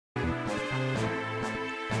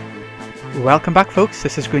Welcome back folks,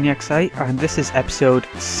 this is GreenXI and this is episode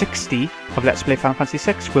 60 of Let's Play Final Fantasy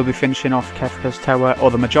VI. We'll be finishing off Kefka's tower, or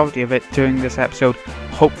the majority of it, during this episode,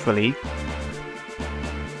 hopefully.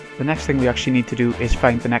 The next thing we actually need to do is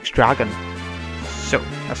find the next dragon. So,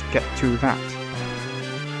 let's get to that.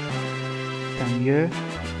 Down here.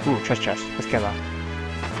 Ooh, treasure chest, let's get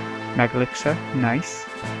that. Mega elixir, nice.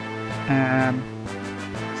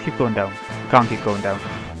 Let's keep going down. We can't keep going down.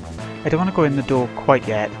 I don't want to go in the door quite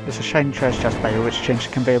yet. There's a shiny treasure chest by here which changed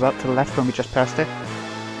the conveyor belt to the left when we just pressed it.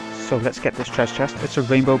 So let's get this treasure chest. It's a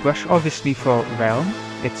rainbow brush, obviously for Realm.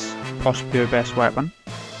 It's possibly your best weapon.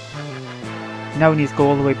 Now we need to go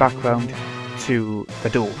all the way back round to the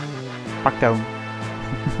door. Back down.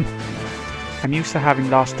 I'm used to having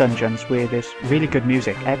last dungeons where there's really good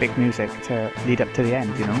music, epic music to lead up to the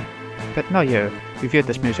end, you know. But not here. We've heard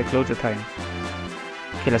this music loads of times.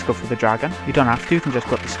 Okay, let's go for the dragon. You don't have to, you can just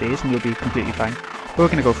go up the stairs and you'll be completely fine. But we're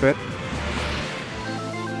going to go for it.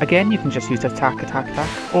 Again, you can just use attack,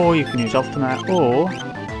 or you can use ultima, or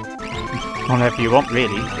whatever you want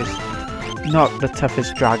really. It's not the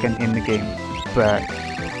toughest dragon in the game, but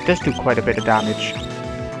it does do quite a bit of damage.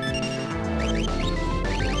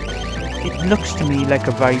 It looks to me like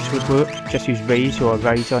a rise would work. Just use raise or a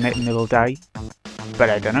rise on it and it will die.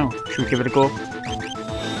 But I don't know. Should we give it a go?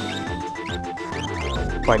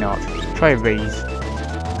 Why not? Try a raise.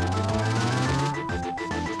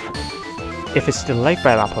 If it's still alive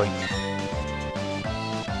by that point.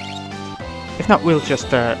 If not, we'll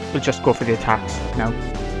just go for the attacks now.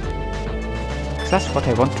 Because that's what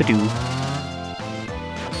I want to do.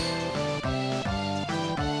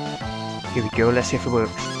 Here we go, let's see if it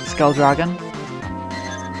works. Skull Dragon?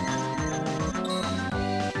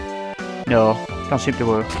 No, don't seem to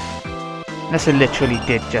work. Unless it literally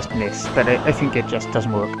did just miss, but I think it just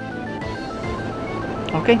doesn't work.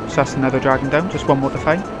 Okay, so that's another dragon down, just one more to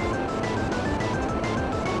find.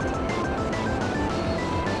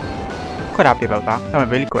 Quite happy about that, that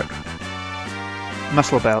went really quick.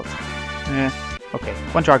 Muscle belt. Yeah, okay,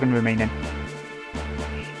 one dragon remaining.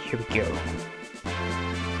 Here we go.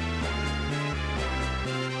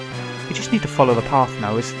 We just need to follow the path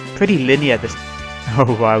now, it's pretty linear this...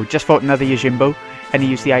 Oh wow, just fought another Yojimbo. And he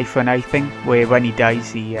used the eye for an eye thing, where when he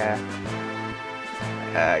dies he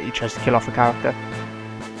tries to kill off a character.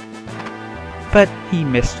 But he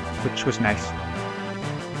missed, which was nice.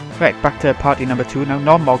 Right, back to party number 2 now.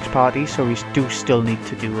 Non-Mog's party, so we do still need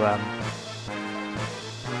to do...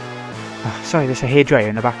 sorry, there's a hairdryer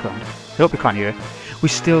in the background. I hope you can't hear it. We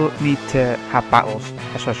still need to have battles,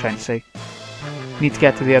 that's what I was trying to say. Need to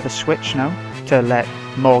get to the other switch now, to let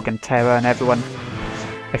Mog and Terra and everyone...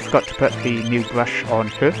 I forgot to put the new brush on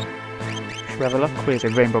her. Should we have a look? Where's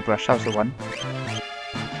it? Rainbow brush, that was the one.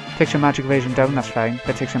 Takes your magic evasion down, that's fine.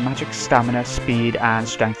 But takes your magic, stamina, speed and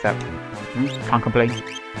strength up. Can't complain.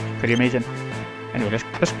 Pretty amazing. Anyway,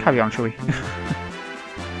 let's carry on, shall we?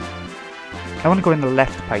 I want to go in the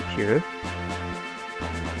left pipe here.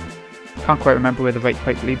 Can't quite remember where the right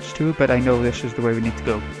pipe leads to, but I know this is the way we need to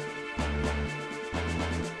go.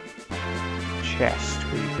 Chest.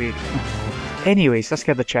 Weird. Anyways, let's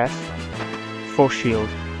get the chest. Force shield.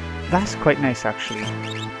 That's quite nice, actually.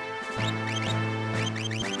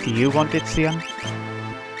 Do you want it, Sion?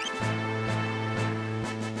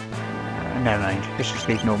 Never mind. Let's just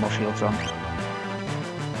leave normal shields on.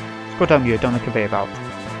 Let's go down here, down the conveyor belt.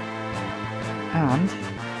 And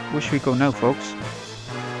where should we go now, folks?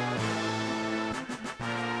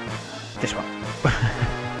 This one.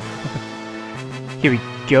 Here we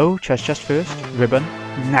go. Chest just first. Ribbon.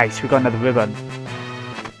 Nice, we got another ribbon.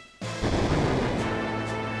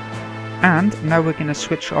 And now we're going to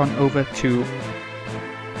switch on over to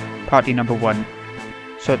party number 1.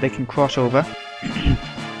 So they can cross over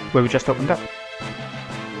where we just opened up.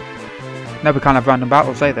 Now we can't have random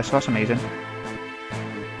battles either, so that's amazing.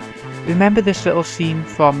 Remember this little scene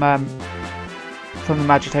from the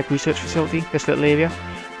Magitech research facility? This little area?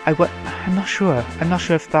 I'm not sure. I'm not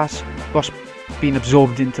sure if that's what's been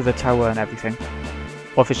absorbed into the tower and everything.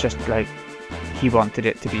 Or if it's just like he wanted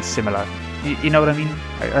it to be similar. You know what I mean?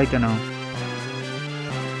 I don't know.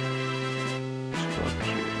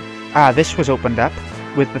 Ah, this was opened up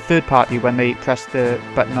with the third party when they pressed the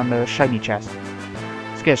button on the shiny chest.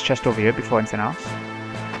 Let's get his chest over here before anything else.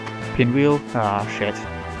 Pinwheel. Ah, shit.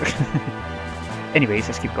 Anyways,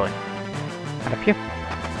 let's keep going. And up here.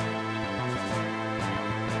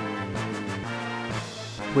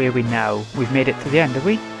 Where are we now? We've made it to the end, have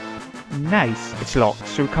we? Nice. It's locked,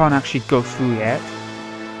 so we can't actually go through yet.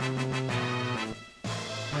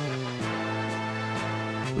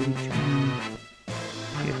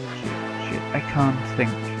 Shit. I can't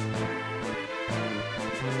think.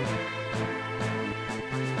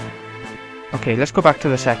 Okay, let's go back to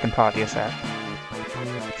the second party a sec.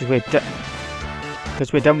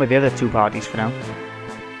 Because we're done with the other two parties for now.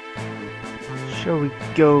 Shall we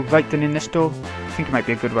go right then in this door? I think it might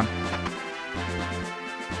be a good one.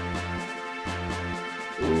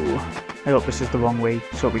 Ooh, I hope this is the wrong way,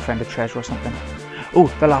 so we find a treasure or something.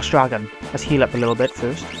 Oh, the last dragon. Let's heal up a little bit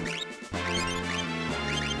first.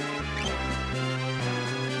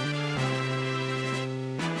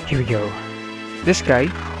 Here we go. This guy,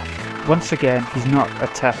 once again, he's not a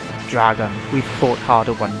tough dragon. We've fought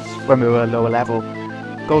harder ones when we were a lower level.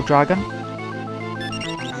 Gold dragon?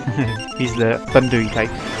 He's the thundery type.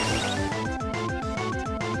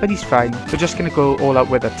 But he's fine. We're just going to go all out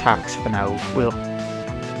with attacks for now.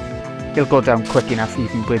 He'll go down quick enough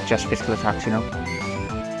even with just physical attacks, you know.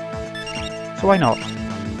 So why not?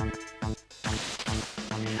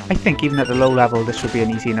 I think even at the low level this would be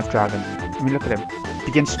an easy enough dragon. I mean, look at him.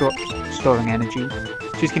 Begins storing energy.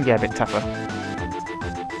 So he's going to get a bit tougher.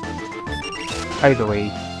 Either way,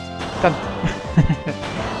 done.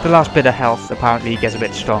 The last bit of health apparently gets a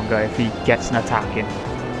bit stronger if he gets an attack in.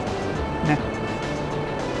 Nah.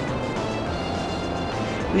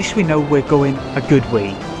 At least we know we're going a good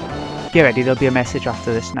way. Get ready, there'll be a message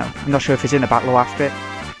after this now. I'm not sure if it's in a battle or after it.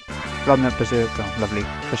 Remnant Berserk, oh lovely.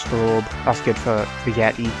 Crystal Orb, that's good for the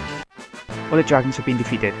Yeti. All the dragons have been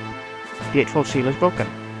defeated. The Eightfold Seal is broken.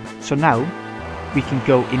 So now, we can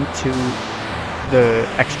go into the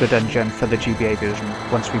extra dungeon for the GBA version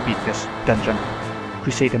once we beat this dungeon.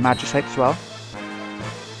 Crusader Magicite as well.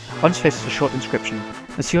 On his fist is a short inscription.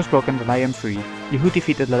 The seal's broken and I am free. You who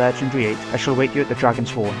defeated the legendary 8, I shall await you at the Dragon's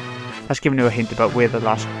Horn. That's giving you a hint about where the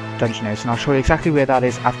last dungeon is, and I'll show you exactly where that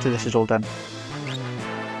is after this is all done.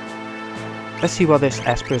 Let's see what this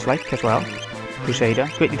Esper is like as well. Crusader,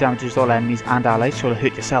 greatly damages all enemies and allies, so it'll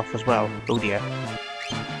hurt yourself as well. Oh dear.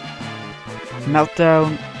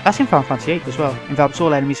 Meltdown, that's in Final Fantasy 8 as well. Envelops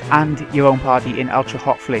all enemies and your own party in Ultra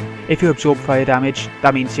Hot Flame. If you absorb fire damage,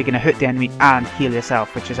 that means you're going to hurt the enemy and heal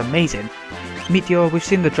yourself, which is amazing. Meteor, we've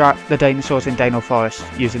seen the dinosaurs in Dino Forest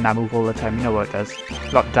using that move all the time, you know what it does.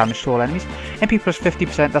 A lot of damage to all enemies. MP plus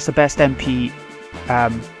 50%, that's the best MP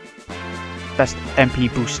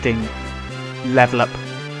boosting level up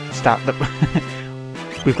stat that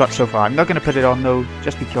we've got so far. I'm not going to put it on though,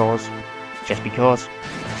 just because.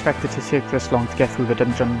 Expected to take this long to get through the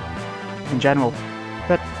dungeon in general,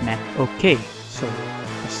 but nah. Okay, so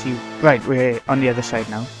let's see. Right, we're on the other side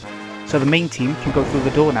now. So the main team can go through the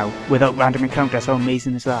door now without random encounters. How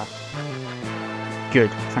amazing is that?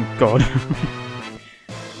 Good, thank God.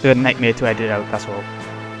 They're a nightmare to edit out, that's all.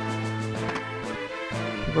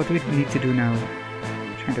 What do we need to do now?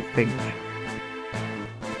 I'm trying to think.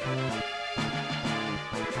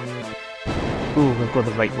 Ooh, we'll go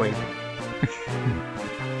the right way.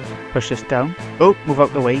 Push this down. Oh, move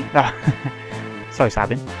out the way. Ah. Sorry,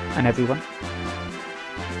 Sabin, and everyone.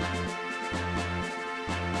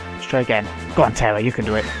 Let's try again. Go on, Terra, you can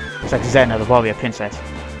do it. It's like Xena, the warrior princess.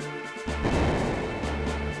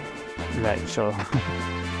 Right, so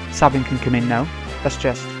Sabin can come in now. Let's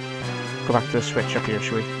just go back to the switch up here,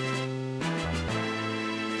 shall we?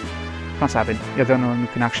 Come on, Sabin. You're the only one who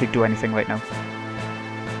can actually do anything right now.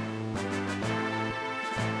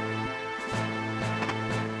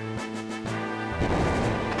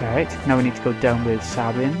 Alright, now we need to go down with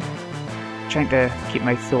Sabin. Trying to keep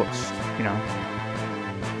my thoughts, you know,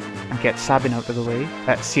 and get Sabin out of the way.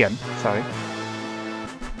 Sion, sorry.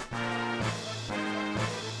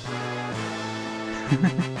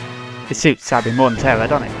 It suits Sabin more than Terra,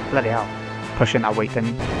 doesn't it? Bloody hell. Pushing that weight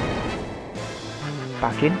then.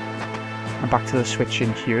 Back in. And back to the switch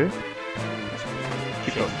in here.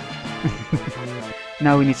 Keep going.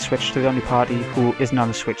 Now we need to switch to the only party who isn't on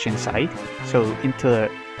the switch inside. So into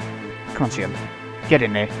the... Come on, Sion. Get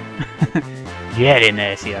in there. Get in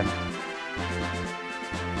there, Sion.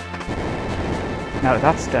 Now that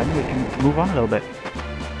that's done, we can move on a little bit.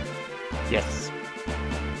 Yes.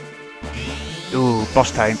 Ooh,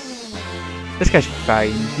 boss time. This guy's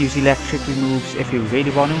fine. Use electrically moves if you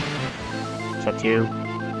really want to. It's up to you.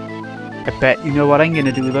 I bet you know what I'm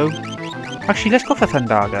gonna do though. Actually, let's go for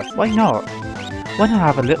Thundaga. Why not? Why not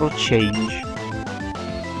have a little change?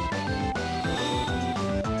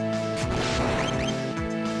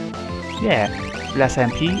 Yeah, less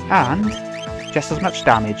MP and just as much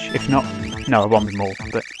damage, if not... No, it won't be more,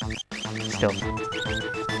 but still.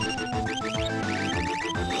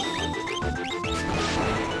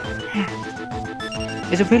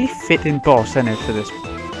 It's a really fitting boss, isn't it, for this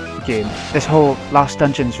game? This whole last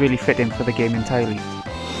dungeon is really fitting for the game entirely.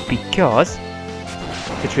 Because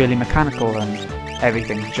it's really mechanical and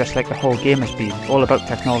everything, just like the whole game has been, all about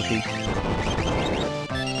technology.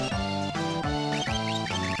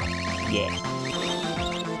 Yeah.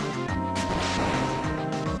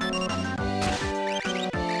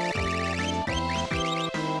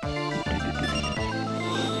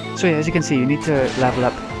 So yeah, as you can see, you need to level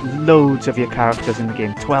up loads of your characters in the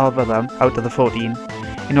game, 12 of them out of the 14,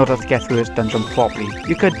 in order to get through this dungeon properly.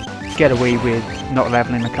 You could get away with not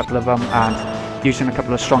leveling a couple of them and using a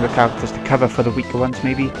couple of stronger characters to cover for the weaker ones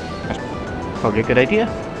maybe. That's probably a good idea.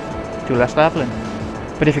 Do less leveling.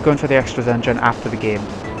 But if you're going for the extra dungeon after the game,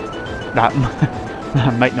 that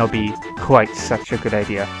might not be quite such a good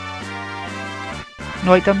idea.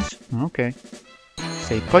 No items? Okay.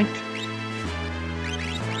 Save point.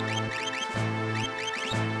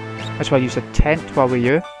 That's why I use a tent while we're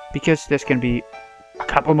here, because there's going to be a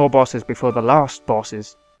couple more bosses before the last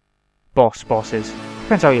bosses. Bosses.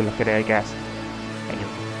 Depends how you look at it, I guess. Anyway.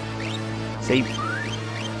 Save.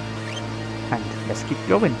 And let's keep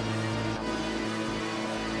going.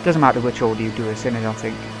 Doesn't matter which order you do this in, I don't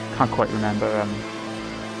think. Can't quite remember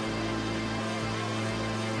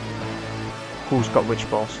who's got which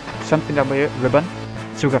boss. Something down by here. Ribbon.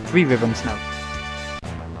 So we've got 3 ribbons now.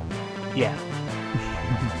 Yeah.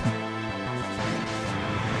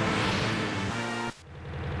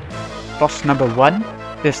 Boss number 1.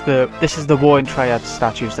 This is the War in Triad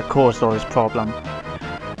statues that caused all these problems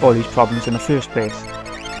in the first place.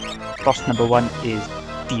 Boss number 1 is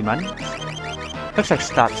Demon. Looks like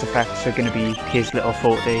stats effects are going to be his little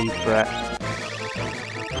forte, but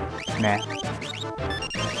meh.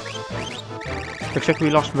 Looks like we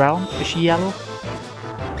lost Realm. Is she yellow?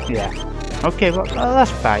 Yeah. Okay, well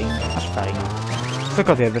that's fine. That's fine. Still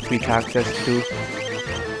got the other 3 characters to do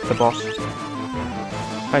the boss.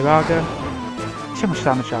 Thundaga. See how much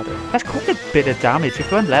damage I do. That's quite a bit of damage.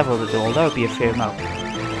 If we unleveled it all, that would be a fair amount.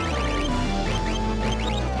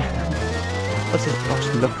 What's this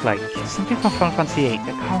boss look like? Something from Final Fantasy VIII. I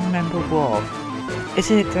can't remember what.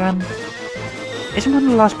 Isn't one of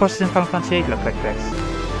the last bosses in Final Fantasy VIII look like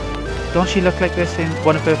this? Don't she look like this in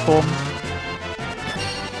one of her forms?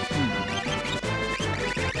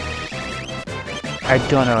 I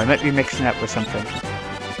don't know. I might be mixing it up with something.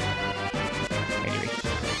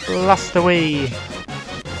 Blast away!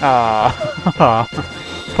 Ah,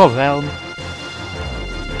 poor Realm.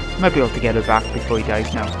 Might be able to get her back before he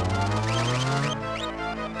dies now.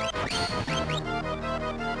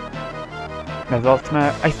 His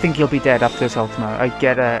ultima, I think he'll be dead after his ultima. I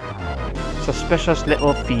get a suspicious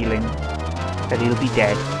little feeling that he'll be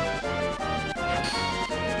dead.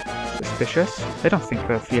 Suspicious? I don't think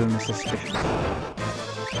the feeling is suspicious.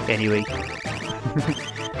 Anyway.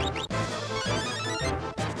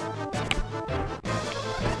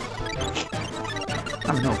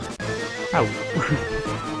 Oh no. Ow.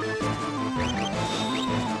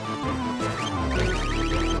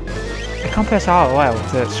 I can't press R or L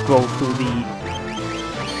to scroll through the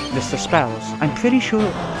list of spells. I'm pretty sure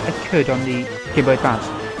I could on the Game Boy Advance.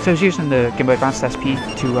 So I was using the Game Boy Advance SP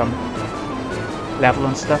to level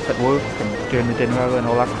and stuff at work and during the dinner hour and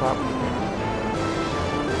all that crap.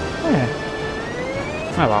 Yeah.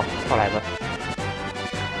 Oh well, whatever.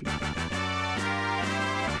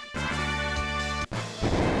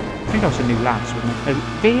 I think that was a new lance, wasn't it? I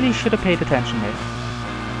really should have paid attention there.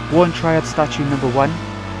 War in Triad statue number 1.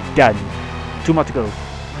 Done. 2 more to go.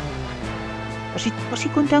 What's he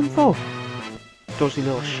going down for? Dozy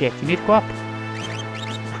little shit. You need to go up.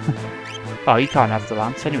 Oh, he can't have the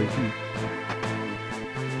lance anyway, can he?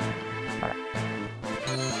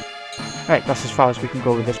 Alright, that's as far as we can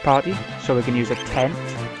go with this party. So we can use a tent.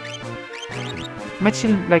 It might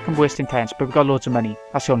seem like I'm wasting tents, but we've got loads of money.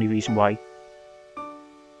 That's the only reason why.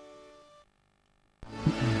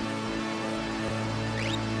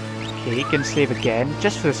 Okay, can save again,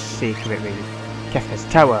 just for the sake of it really. Kefka's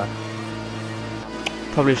Tower.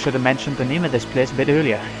 Probably should have mentioned the name of this place a bit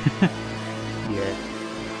earlier. Yeah.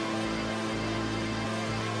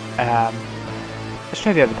 Let's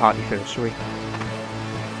try the other party first, shall we?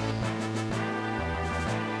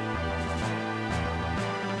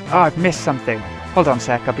 Oh, I've missed something. Hold on a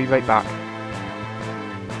sec, I'll be right back.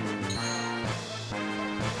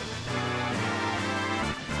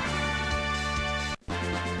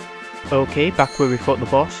 Okay, back where we fought the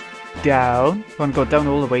boss. Down. We're gonna go down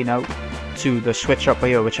all the way now to the switch up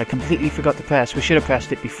here, which I completely forgot to press. We should have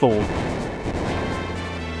pressed it before,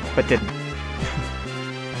 but didn't.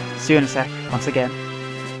 See you in a sec, once again.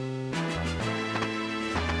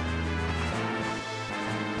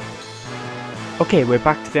 Okay, we're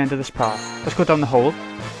back to the end of this path. Let's go down the hole,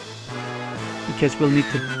 because we'll need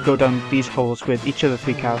to go down these holes with each of the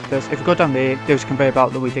 3 characters. If we go down there, there's a conveyor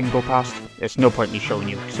belt that we didn't go past. There's no point in me showing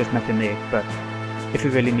you, because there's nothing there, but if we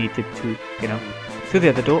really needed to, you know, through the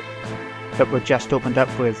other door. that were just opened up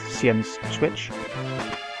with Sion's switch.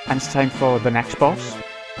 And it's time for the next boss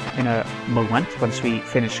in a moment, once we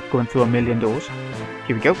finish going through 1,000,000 doors.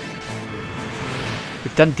 Here we go.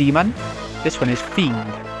 We've done Demon. This one is Fiend.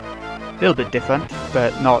 A little bit different,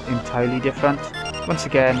 but not entirely different. Once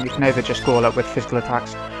again, you can either just go all out with physical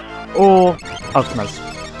attacks or ultimas.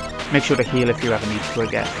 Make sure to heal if you ever need to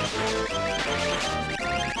again.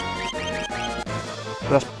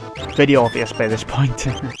 But that's pretty obvious by this point.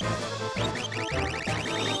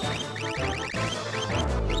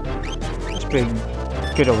 Let's bring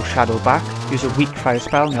good old Shadow back. Use a weak fire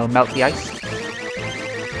spell and he'll melt the ice.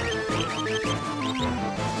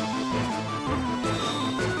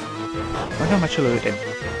 I wonder how much it'll hurt him.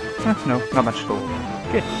 No, not much at all.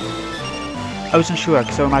 Good. I wasn't sure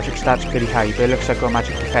because our magic stat's pretty high, but it looks like our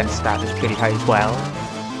magic defense stat is pretty high as well.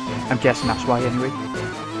 I'm guessing that's why anyway.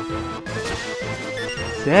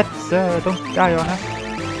 Don't die on us.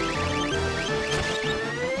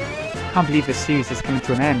 Can't believe this series is coming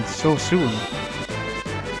to an end so soon.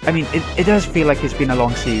 I mean, it does feel like it's been a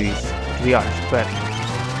long series, to be honest, but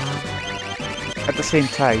at the same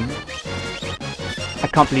time, I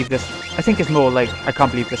can't believe this. I think it's more like, I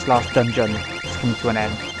can't believe this last dungeon is coming to an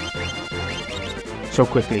end so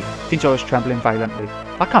quickly. Fiend's always trembling violently.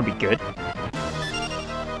 That can't be good.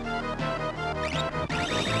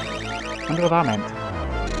 I wonder what that meant.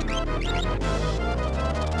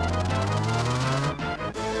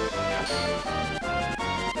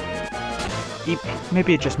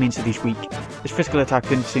 Maybe it just means that he's weak. His physical attack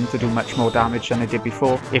didn't seem to do much more damage than it did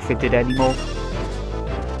before, if it did any more.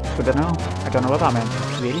 So I don't know. I don't know what that meant,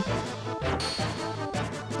 really.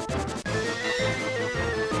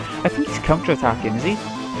 I think he's counter-attacking, is he?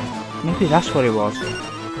 Maybe that's what it was.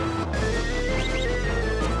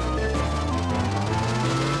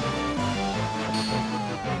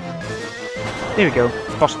 There we go.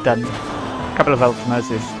 Boss done. A couple of ultimas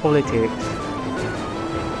is all it takes.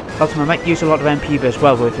 Ultima might use a lot of MP, but as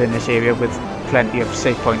well within this area with plenty of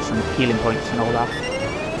save points and healing points and all that.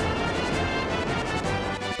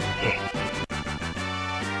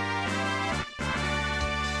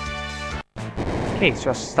 Okay,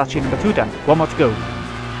 so that's statue number 2 done. One more to go.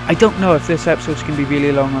 I don't know if this episode's going to be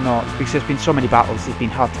really long or not, because there's been so many battles, it's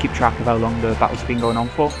been hard to keep track of how long the battles have been going on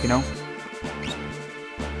for, you know?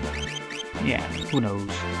 Yeah, who knows.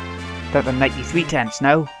 Down to 93 tenths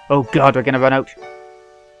now. Oh god, we're going to run out.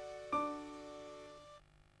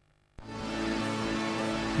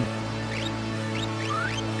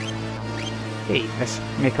 Okay, let's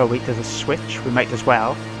make our way to the switch. We might as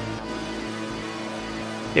well.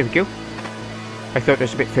 There we go. I thought it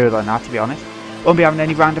was a bit further than that, to be honest. Won't be having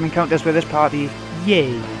any random encounters with this party.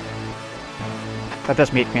 Yay! That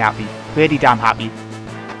does make me happy. Pretty damn happy.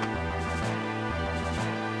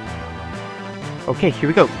 Okay, here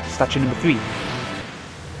we go. Statue number 3.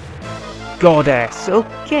 Goddess.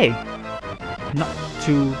 Okay. Not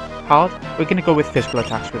too hard. We're going to go with physical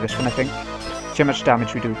attacks with this one, I think. See how much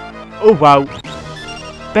damage we do. Oh wow!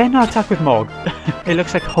 Better not attack with Mog. It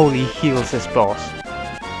looks like Holy heals this boss.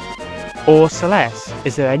 Or Celeste.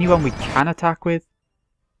 Is there anyone we can attack with?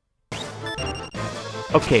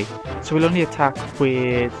 Okay, so we'll only attack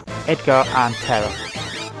with Edgar and Terra.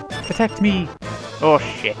 Protect me! Oh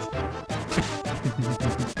shit.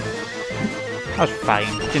 That was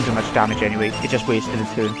fine. Didn't do much damage anyway. It just wasted a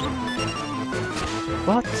turn.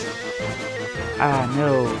 What? Ah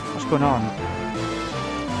no. What's going on?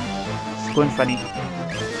 It's going funny.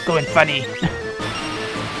 It's going funny!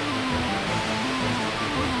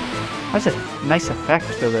 That's a nice effect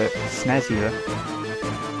for the SNES era.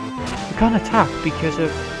 We can't attack because of...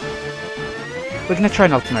 We're gonna try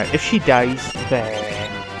an ultimate. If she dies, then...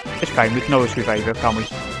 It's fine, we can always revive her, can't we?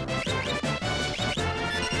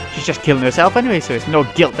 She's just killing herself anyway, so it's no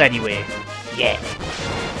guilt anyway. Yeah!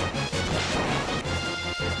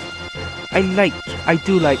 I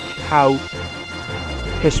do like how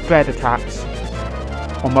her spread attacks,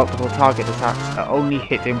 or multiple target attacks, are only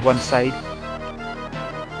hitting one side.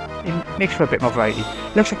 It makes for a bit more variety.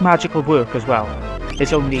 Looks like magic will work as well.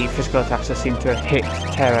 It's only physical attacks that seem to hit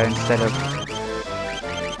Terra instead of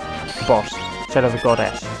the boss, instead of the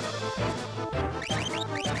goddess.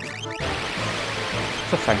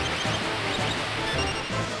 So fine.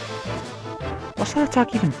 What's that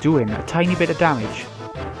attack even doing? A tiny bit of damage?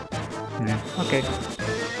 Okay.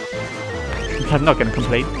 I'm not gonna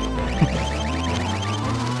complain.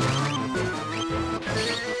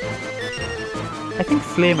 I think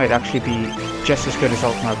Flare might actually be just as good as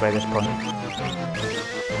Ultima by this point.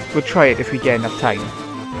 We'll try it if we get enough time.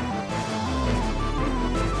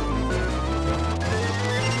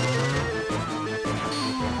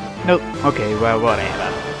 Nope. Okay, well,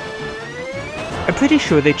 whatever. I'm pretty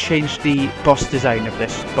sure they changed the boss design of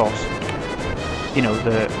this boss. You know,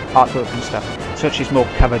 the artwork and stuff. So she's more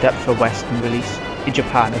covered up for Western release. In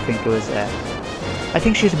Japan, I think it was I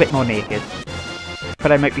think she's a bit more naked.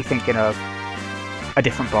 But I might be thinking of a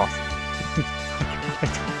different boss.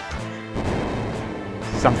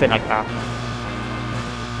 Something like that.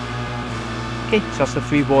 Okay, so that's the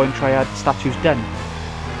 3 Warring Triad statues done.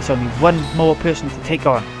 There's only one more person to take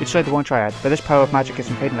on, inside the Warring Triad, but this power of magic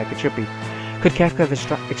isn't fading like it should be. Could Kefka have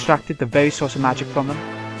extracted the very source of magic from them?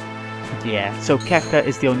 Yeah, so Kefka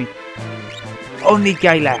is the only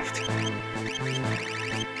guy left.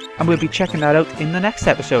 And we'll be checking that out in the next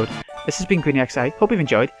episode. This has been GreenyXI, hope you've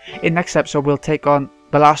enjoyed. In next episode we'll take on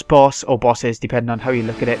the last boss, or bosses, depending on how you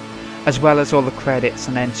look at it, as well as all the credits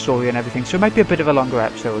and then story and everything, so it might be a bit of a longer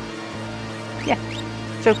episode. Yeah,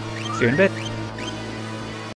 so see you in a bit.